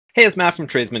Hey, it's Matt from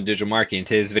Tradesman Digital Marketing. In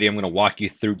today's video, I'm going to walk you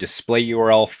through display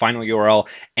URL, final URL,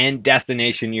 and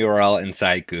destination URL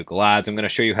inside Google Ads. I'm going to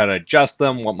show you how to adjust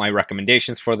them, what my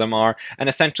recommendations for them are, and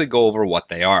essentially go over what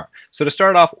they are. So to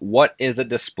start off, what is a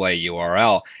display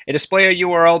URL? A display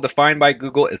URL defined by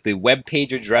Google is the web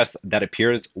page address that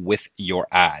appears with your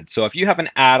ad. So if you have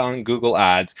an ad on Google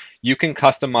Ads, you can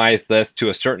customize this to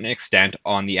a certain extent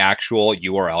on the actual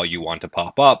URL you want to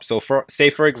pop up. So for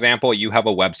example, you have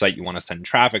a website you want to send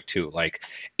traffic to, like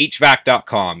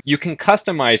hvac.com. You can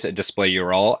customize a display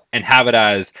URL and have it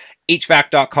as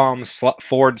hvac.com/,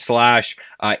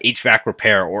 HVAC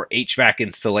repair or HVAC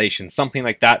installation, something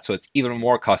like that, so it's even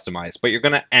more customized. But you're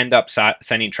going to end up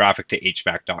sending traffic to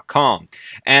hvac.com.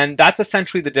 And that's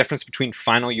essentially the difference between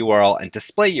final URL and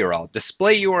display URL.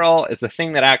 Display URL is the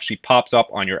thing that actually pops up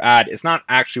on your ad. It's not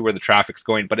actually where the traffic's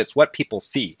going, but it's what people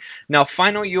see. Now,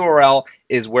 final URL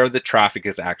is where the traffic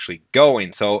is actually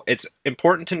going. So it's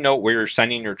important to note where you're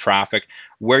sending your traffic,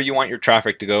 where you want your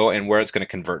traffic to go, and where it's going to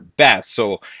convert best.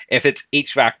 So if it's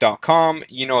hvac.com,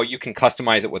 you can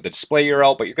customize it with the display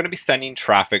URL, but you're going to be sending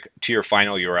traffic to your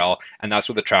final URL, and that's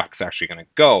where the traffic's actually going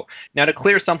to go. Now, to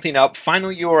clear something up, final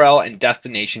URL and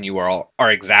destination URL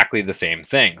are exactly the same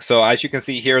thing. So as you can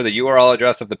see here, the URL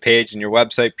address of the page in your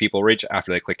website, people reach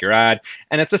after they click your ad,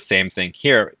 and it's the same thing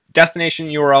here. Destination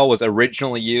URL was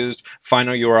originally used.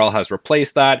 Final URL has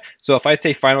replaced that. So if I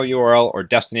say final URL or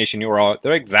destination URL,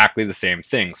 they're exactly the same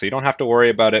thing. So you don't have to worry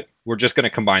about it. We're just going to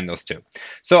combine those two.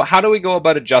 So how do we go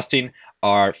about adjusting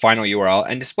our final URL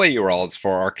and display URLs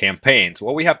for our campaigns?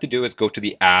 What we have to do is go to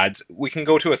the ads. We can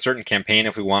go to a certain campaign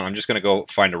if we want. I'm just going to go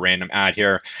find a random ad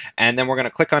here. And then we're going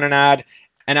to click on an ad.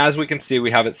 And as we can see, we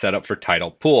have it set up for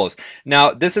title pools.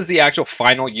 Now, this is the actual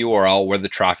final URL where the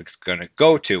traffic's going to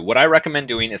go to. What I recommend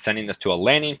doing is sending this to a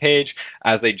landing page,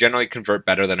 as they generally convert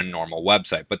better than a normal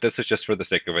website. But this is just for the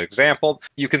sake of example.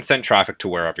 You can send traffic to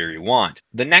wherever you want.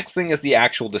 The next thing is the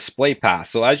actual display path.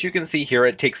 So as you can see here,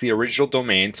 it takes the original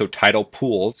domain, so title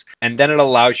pools, and then it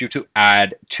allows you to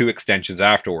add two extensions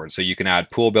afterwards. So you can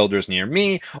add pool builders near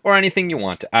me or anything you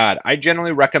want to add. I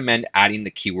generally recommend adding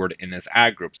the keyword in this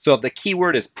ad group. So if the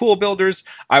keyword is pool builders,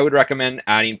 I would recommend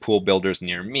adding pool builders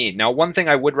near me. Now, one thing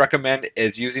I would recommend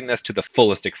is using this to the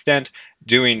fullest extent,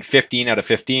 doing 15 out of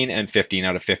 15 and 15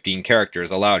 out of 15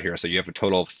 characters allowed here. So you have a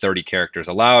total of 30 characters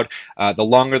allowed. The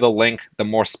longer the link, the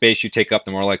more space you take up,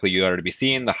 the more likely you are to be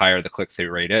seen, the higher the click-through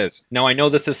rate is. Now, I know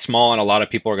this is small and a lot of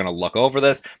people are going to look over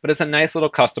this, but it's a nice little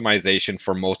customization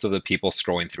for most of the people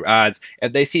scrolling through ads.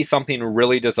 If they see something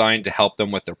really designed to help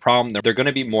them with their problem, they're going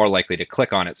to be more likely to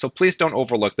click on it. So please don't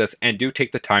overlook this and do take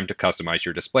the time to customize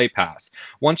your display paths.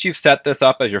 Once you've set this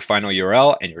up as your final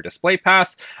URL and your display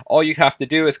path, all you have to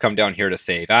do is come down here to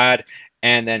save ad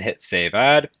and then hit save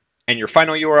ad, and your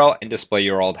final URL and display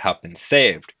URL have been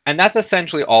saved. And that's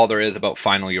essentially all there is about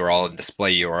final URL and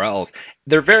display URLs.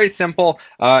 They're very simple.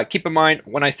 Keep in mind,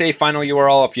 when I say final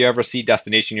URL, if you ever see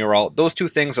destination URL, those two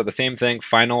things are the same thing.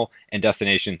 Final and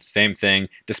destination, same thing.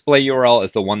 Display URL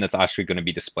is the one that's actually going to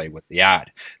be displayed with the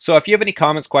ad. So if you have any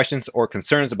comments, questions, or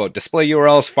concerns about display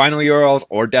URLs, final URLs,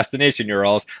 or destination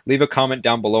URLs, leave a comment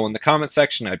down below in the comment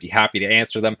section. I'd be happy to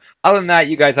answer them. Other than that,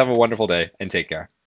 you guys have a wonderful day and take care.